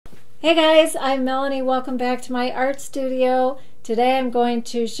Hey guys, I'm Melanie. Welcome back to my art studio. Today I'm going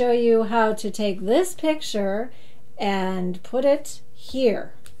to show you how to take this picture and put it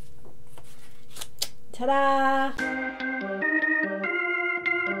here. Ta-da!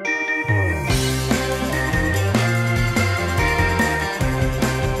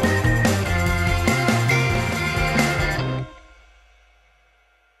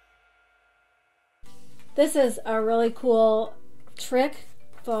 This is a really cool trick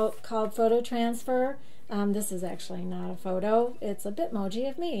called photo transfer. This is actually not a photo, it's a Bitmoji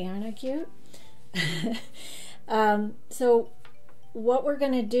of me. Aren't I cute? So what we're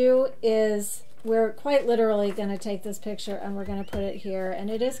going to do is we're quite literally going to take this picture and we're going to put it here, and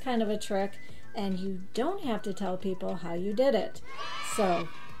it is kind of a trick and you don't have to tell people how you did it. So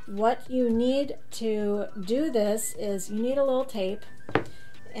what you need to do this is you need a little tape,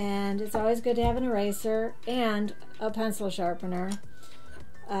 and it's always good to have an eraser and a pencil sharpener.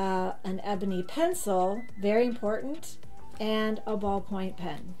 An ebony pencil, very important, and a ballpoint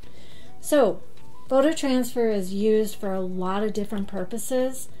pen. So photo transfer is used for a lot of different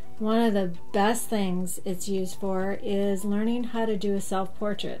purposes. One of the best things it's used for is learning how to do a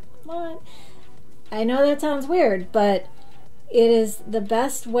self-portrait. Well, I know that sounds weird, but it is the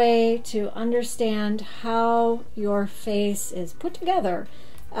best way to understand how your face is put together.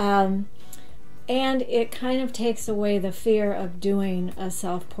 And it kind of takes away the fear of doing a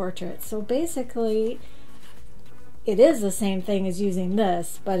self-portrait. So basically, it is the same thing as using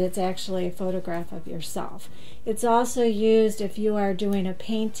this, but it's actually a photograph of yourself. It's also used if you are doing a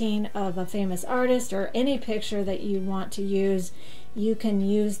painting of a famous artist or any picture that you want to use. You can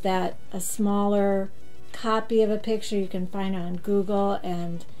use that, a smaller copy of a picture you can find on Google,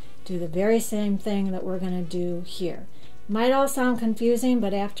 and do the very same thing that we're going to do here. Might all sound confusing,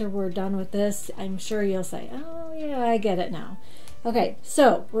 but after we're done with this, I'm sure you'll say, oh yeah, I get it now. Okay,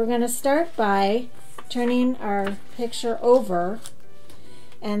 so we're going to start by turning our picture over,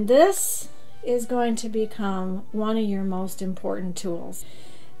 and this is going to become one of your most important tools.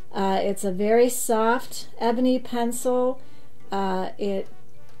 It's a very soft ebony pencil.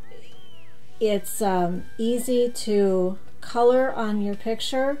 It's easy to color on your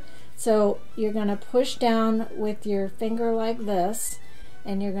picture. So you're going to push down with your finger like this,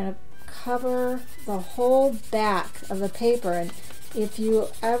 and you're going to cover the whole back of the paper. And if you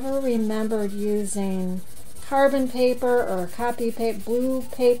ever remembered using carbon paper or copy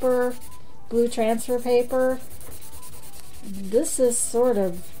paper, blue transfer paper, this is sort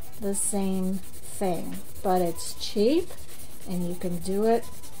of the same thing, but it's cheap and you can do it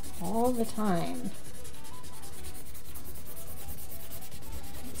all the time.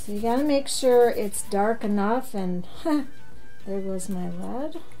 So you got to make sure it's dark enough, and there goes my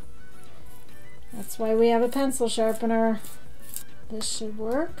lead. That's why we have a pencil sharpener. This should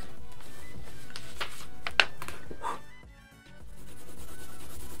work.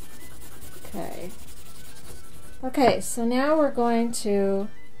 Okay, so now we're going to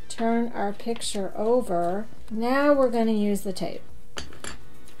turn our picture over. Now we're going to use the tape,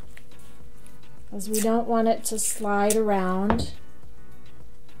 because we don't want it to slide around.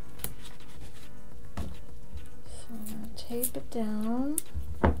 Tape it down.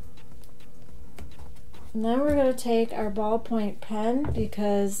 And then we're going to take our ballpoint pen,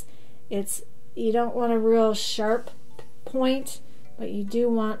 because you don't want a real sharp point, but you do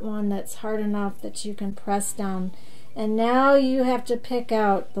want one that's hard enough that you can press down. And now you have to pick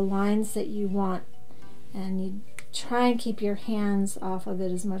out the lines that you want, and you try and keep your hands off of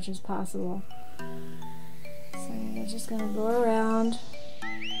it as much as possible. So you're just going to go around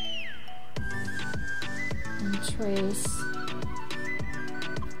and trace.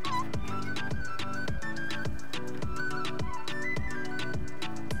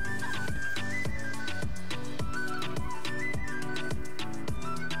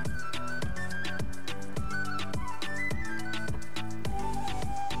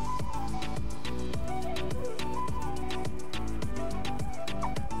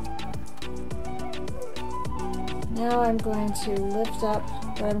 Now I'm going to lift up,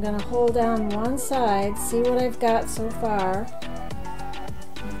 but I'm going to hold down one side, see what I've got so far.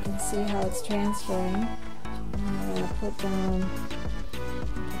 You can see how it's transferring. And I'm going to put down,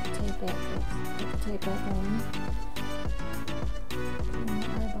 tape back on. And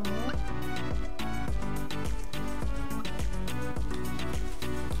eyeball.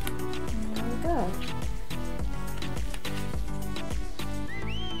 And there we go.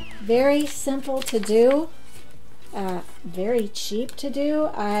 Very simple to do. Very cheap to do.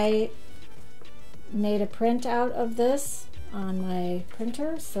 I made a printout of this on my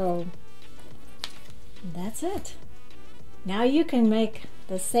printer, so that's it. Now you can make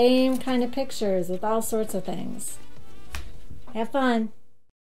the same kind of pictures with all sorts of things. Have fun.